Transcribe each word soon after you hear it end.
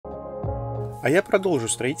А я продолжу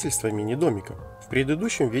строительство мини-домика. В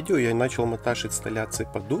предыдущем видео я начал монтаж инсталляции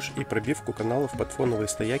под душ и пробивку каналов под фоновые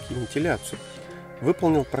стояки и вентиляцию.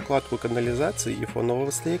 Выполнил прокладку канализации и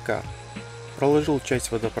фонового стояка. Проложил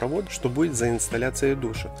часть водопровода, что будет за инсталляцией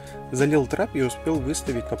душа. Залил трап и успел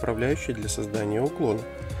выставить направляющие для создания уклона.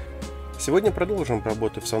 Сегодня продолжим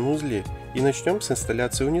работы в санузле и начнем с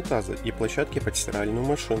инсталляции унитаза и площадки под стиральную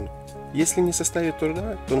машину. Если не составит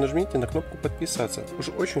труда, то нажмите на кнопку подписаться, уж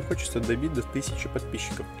очень хочется добить до 1000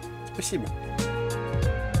 подписчиков. Спасибо!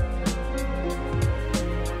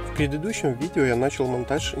 В предыдущем видео я начал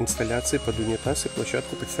монтаж инсталляции под унитаз и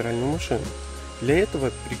площадку под стиральную машину. Для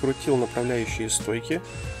этого прикрутил направляющие стойки,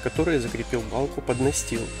 которые закрепил балку под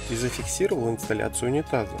настил и зафиксировал инсталляцию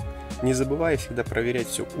унитаза. Не забывая всегда проверять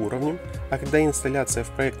все уровнем, а когда инсталляция в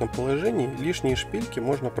проектном положении, лишние шпильки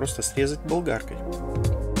можно просто срезать болгаркой.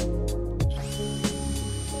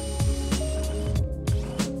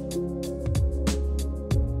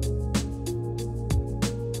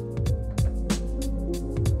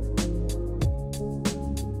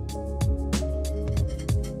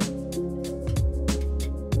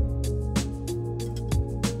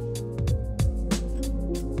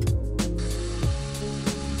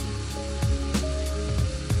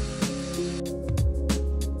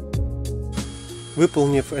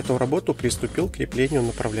 Выполнив эту работу, приступил к креплению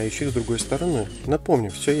направляющих с другой стороны.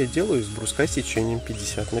 Напомню, все я делаю из бруска сечением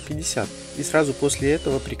 50 на 50. И сразу после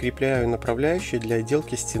этого прикрепляю направляющие для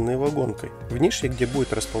отделки стены вагонкой, в нише, где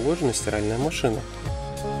будет расположена стиральная машина.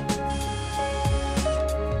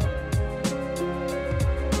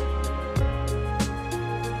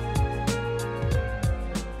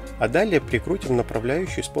 А далее прикрутим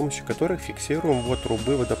направляющие, с помощью которых фиксируем ввод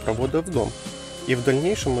трубы водопровода в дом. И в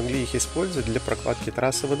дальнейшем могли их использовать для прокладки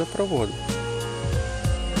трассы водопровода.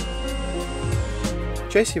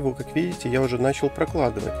 Часть его, как видите, я уже начал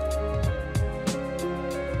прокладывать.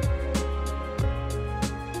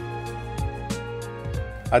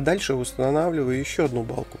 А дальше устанавливаю еще одну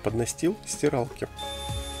балку под настил стиралки.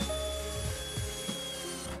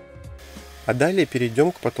 А далее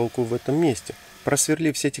перейдем к потолку в этом месте.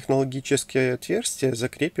 Просверлив все технологические отверстия,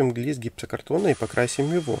 закрепим глист гипсокартона и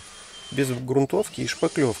покрасим его. Без грунтовки и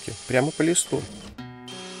шпаклевки, прямо по листу.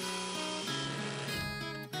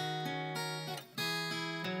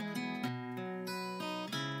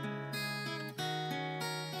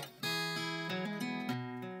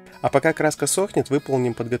 А пока краска сохнет,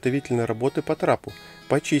 выполним подготовительные работы по трапу.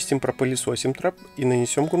 Почистим, пропылесосим трап и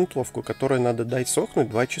нанесем грунтовку, которой надо дать сохнуть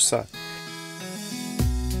 2 часа.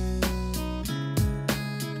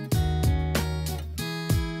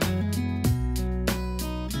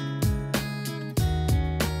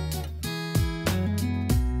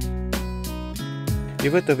 И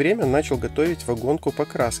в это время начал готовить вагонку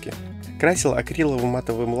покраски. Красил акриловым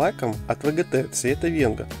матовым лаком от ВГТ цвета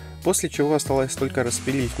венга, после чего осталось только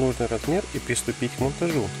распилить нужный размер и приступить к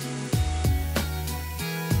монтажу.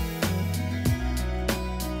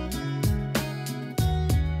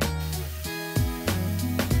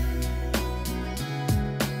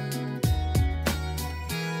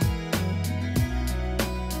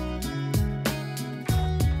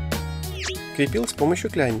 Крепил с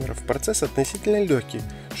помощью клеймеров. Процесс относительно легкий,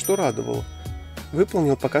 что радовало.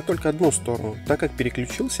 Выполнил пока только одну сторону, так как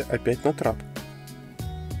переключился опять на трап.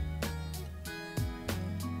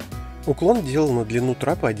 Уклон делал на длину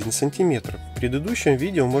трапа 1 см. В предыдущем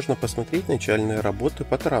видео можно посмотреть начальные работы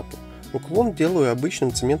по трапу. Уклон делаю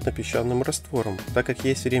обычным цементно-песчаным раствором, так как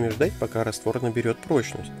есть время ждать, пока раствор наберет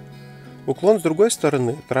прочность. Уклон с другой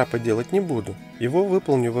стороны трапа делать не буду. Его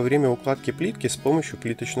выполню во время укладки плитки с помощью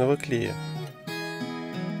плиточного клея.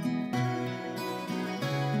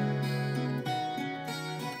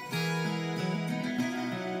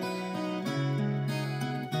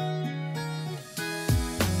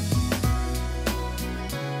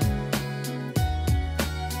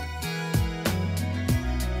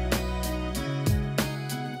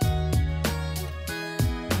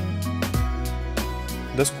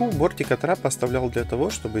 Доску бортика трапа оставлял для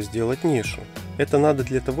того, чтобы сделать нишу. Это надо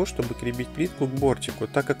для того, чтобы крепить плитку к бортику,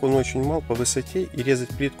 так как он очень мал по высоте и резать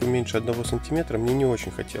плитку меньше 1 см мне не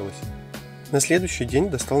очень хотелось. На следующий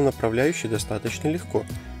день достал направляющий достаточно легко.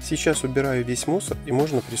 Сейчас убираю весь мусор и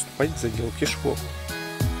можно приступать к заделке швов.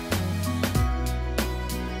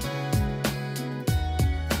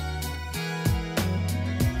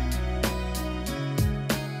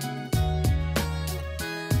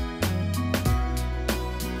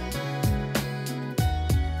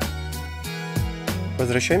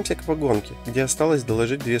 Возвращаемся к вагонке, где осталось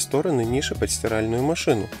доложить 2 стороны ниши под стиральную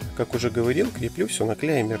машину. Как уже говорил, креплю все на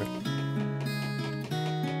клеймеры.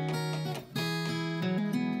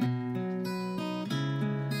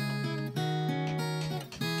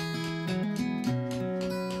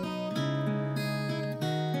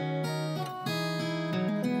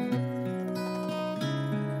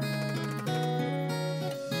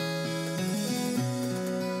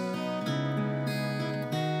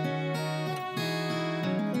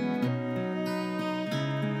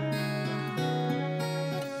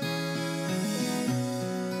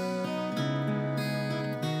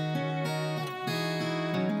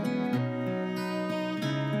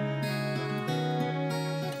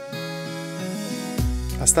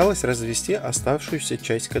 Осталось развести оставшуюся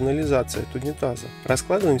часть канализации от унитаза.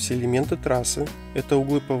 Раскладываем все элементы трассы, это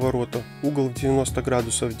углы поворота, угол в 90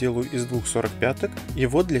 градусов делаю из 2,45 и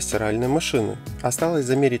вот для стиральной машины. Осталось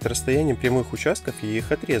замерить расстояние прямых участков и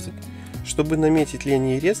их отрезать. Чтобы наметить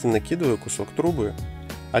линии реза, накидываю кусок трубы.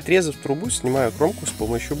 Отрезав трубу, снимаю кромку с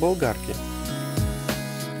помощью болгарки.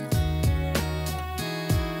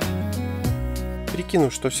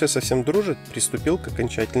 Прикинув, что все совсем дружит, приступил к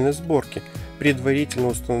окончательной сборке, предварительно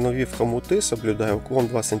установив хомуты, соблюдая уклон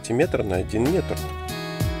 2 см на 1 метр.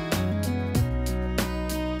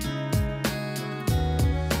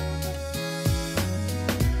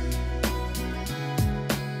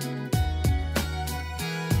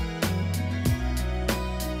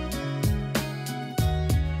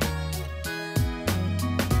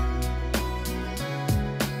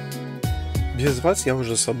 Без вас я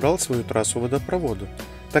уже собрал свою трассу водопровода.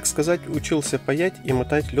 Так сказать, учился паять и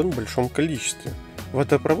мотать лен в большом количестве.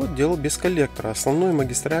 Водопровод делал без коллектора, основную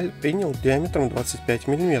магистраль принял диаметром 25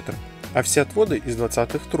 мм, а все отводы из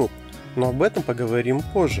 20-х труб, но об этом поговорим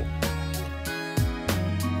позже.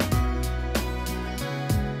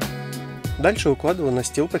 Дальше укладываю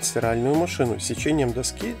настил под стиральную машину с сечением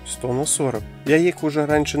доски 100 на 40. Я их уже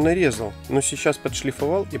раньше нарезал, но сейчас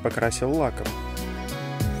подшлифовал и покрасил лаком.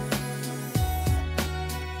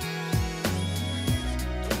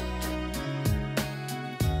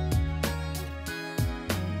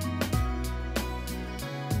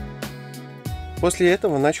 После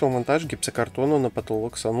этого начал монтаж гипсокартона на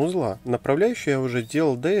потолок санузла. Направляющую я уже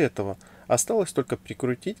делал до этого, осталось только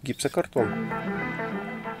прикрутить гипсокартон.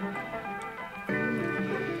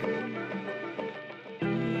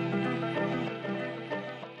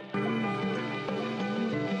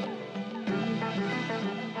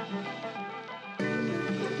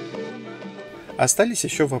 Остались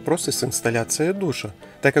еще вопросы с инсталляцией душа.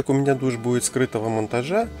 Так как у меня душ будет скрытого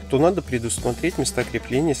монтажа, то надо предусмотреть места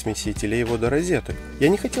крепления смесителей и водорозеток. Я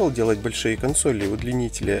не хотел делать большие консоли и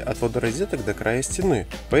удлинители от водорозеток до края стены,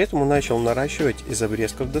 поэтому начал наращивать из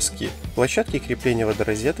обрезков доски площадки крепления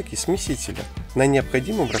водорозеток и смесителя на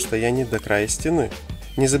необходимом расстоянии до края стены,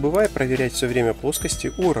 не забывая проверять все время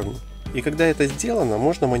плоскости уровня. И когда это сделано,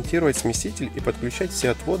 можно монтировать смеситель и подключать все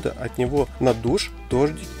отводы от него на душ,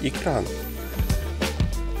 дождик и кран.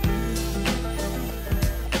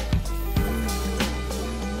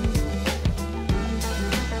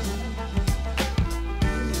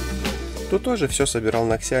 Тут тоже все собирал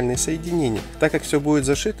на аксиальные соединения, так как все будет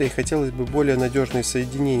зашито и хотелось бы более надежные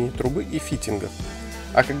соединения трубы и фитингов.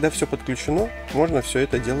 А когда все подключено, можно все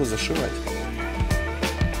это дело зашивать.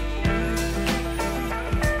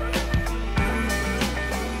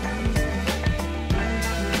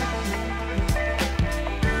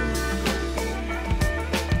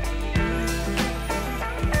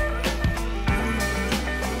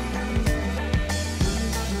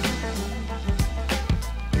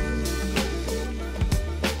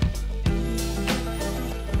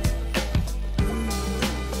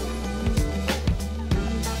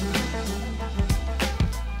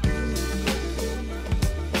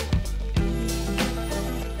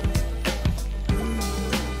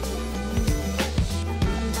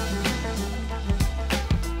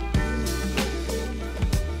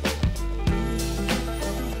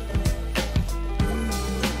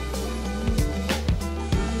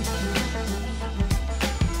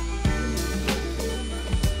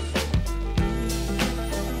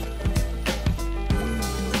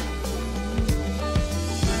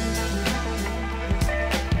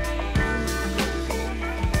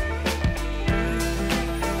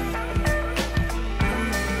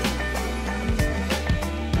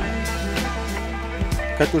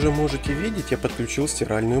 Как уже можете видеть, я подключил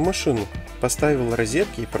стиральную машину, поставил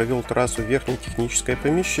розетки и провел трассу в верхнее техническое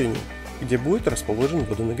помещение, где будет расположен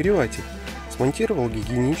водонагреватель. Смонтировал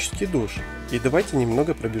гигиенический душ. И давайте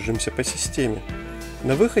немного пробежимся по системе.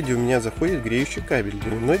 На выходе у меня заходит греющий кабель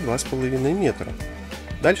длиной 2,5 метра.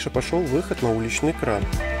 Дальше пошел выход на уличный кран.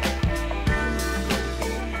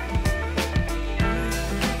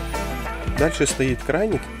 Дальше стоит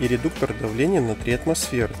краник и редуктор давления на 3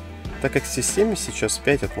 атмосферы, так как в системе сейчас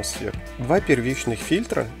 5 атмосфер. 2 первичных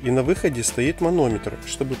фильтра и на выходе стоит манометр,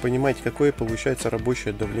 чтобы понимать, какое получается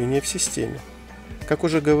рабочее давление в системе. Как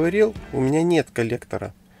уже говорил, у меня нет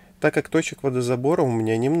коллектора, так как точек водозабора у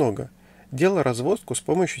меня немного. Делаю разводку с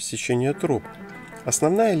помощью сечения труб.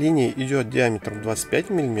 Основная линия идет диаметром 25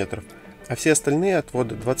 мм, а все остальные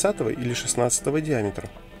отводы 20 или 16 диаметра.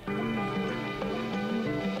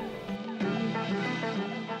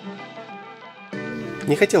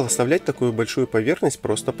 Не хотел оставлять такую большую поверхность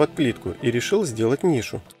просто под плитку и решил сделать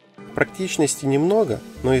нишу. Практичности немного,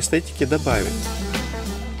 но эстетики добавить.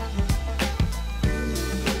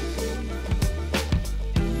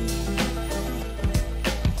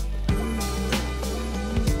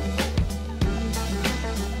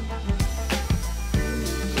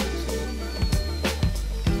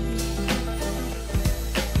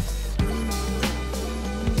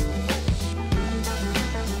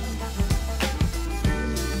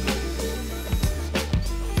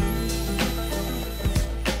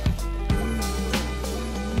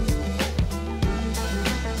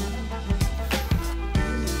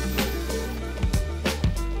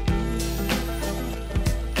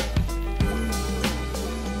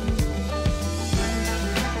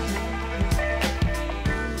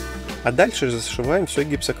 А дальше зашиваем все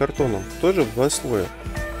гипсокартоном, тоже в 2 слоя.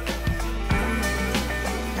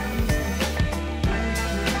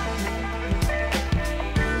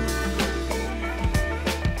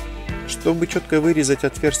 Чтобы четко вырезать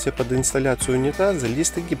отверстие под инсталляцию унитаза,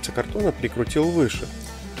 листы гипсокартона прикрутил выше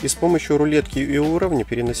и с помощью рулетки и уровня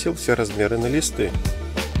переносил все размеры на листы.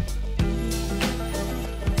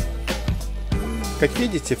 Как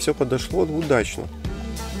видите, все подошло удачно.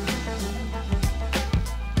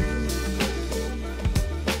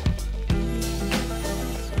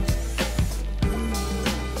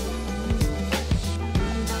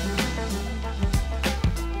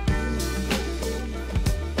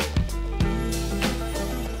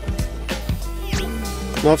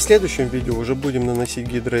 Ну а в следующем видео уже будем наносить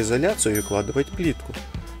гидроизоляцию и укладывать плитку.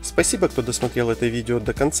 Спасибо, кто досмотрел это видео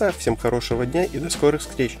до конца, всем хорошего дня и до скорых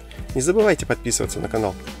встреч. Не забывайте подписываться на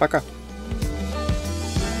канал. Пока!